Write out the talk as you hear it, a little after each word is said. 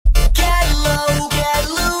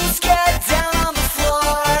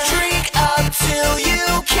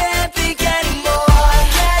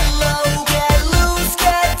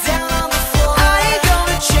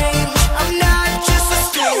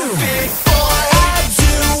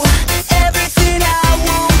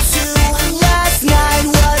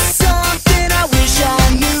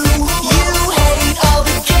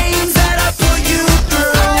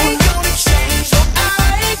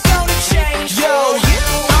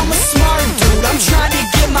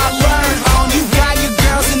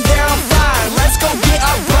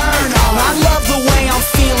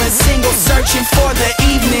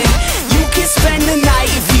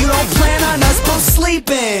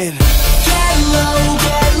low,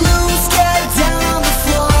 get loose, get down on the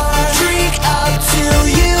floor. Drink up till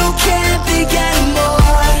you can't think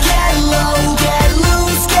anymore. Get low, get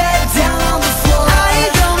loose, get down on the floor. I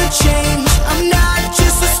ain't gonna change, I'm not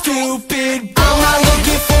just a stupid boy. I'm not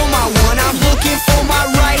looking for my one, I'm looking for my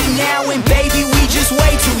right now. And baby, we just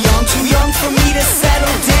way too young for me to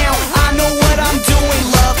settle down. I know what I'm doing,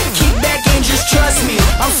 love, kick back and just trust me.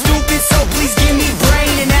 I'm stupid, so please give me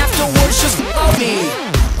brain, and afterwards just love me.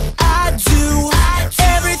 I do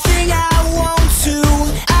everything I want to.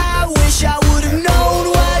 I wish I would've known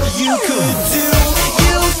what you could do.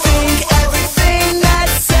 You think everything that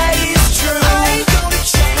I say is true. I ain't gonna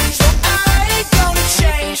change, I ain't gonna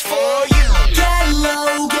change for you. Get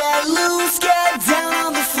low, get loose, get down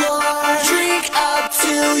on the floor. Drink up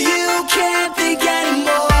till you can't think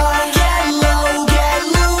anymore. Get low, get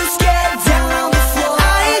loose, get down on the floor.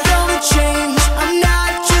 I ain't gonna change, I'm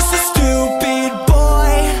not just a stupid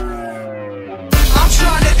boy. I'm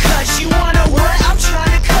trying to cut, you wanna what? I'm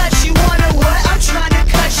trying to cut, you wanna what? I'm trying to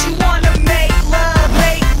cut, you wanna make love,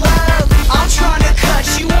 make love. I'm trying to cut,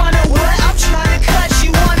 you wanna what? I'm trying to cut,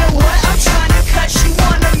 you wanna what? I'm trying to cut, you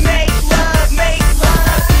wanna make love, make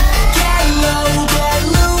love. Get low, get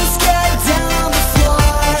loose, get down on the floor.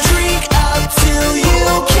 Drink up till you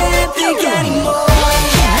can't think anymore.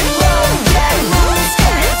 Get low, get loose,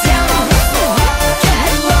 get down on the floor.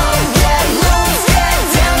 Get low, get loose, get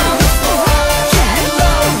down on the floor. Get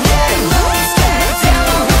low, get loose, get down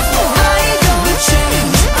on the floor. I ain't gonna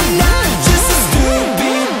change, I'm not just a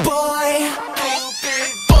stupid boy.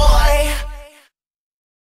 Stupid boy.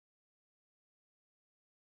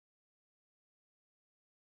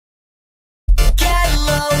 Get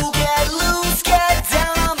low, get loose, get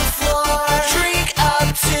down on the floor. Drink up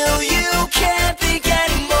till you can't think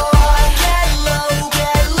anymore. Get low,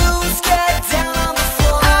 get loose, get down on the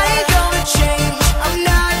floor. I ain't gonna change, I'm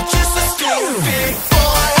not just a stupid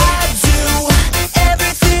boy. I do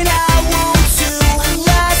everything I want to.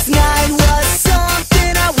 Last night was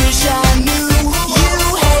something I wish I knew. You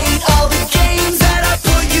hate all the games that I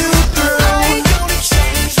put you through. I ain't gonna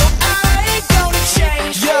change, I ain't gonna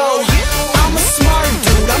change. Yo, I'm a smart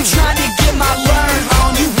dude, I'm trying to get my learn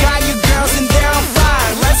on. You got your girls and they're on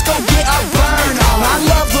fire, let's go get our burn on. I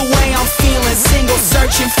love the way I'm feeling, single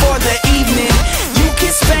searching for the evening. You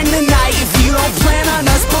can spend the night if you don't plan on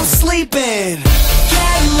us both sleeping.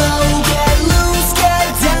 Get low, get loose, get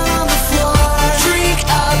down on the floor. Drink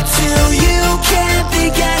up till you can't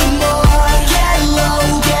think anymore. Get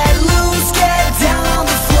low, get loose, get down on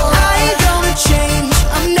the floor. I ain't gonna change,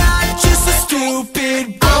 I'm not just a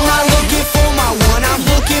stupid boy.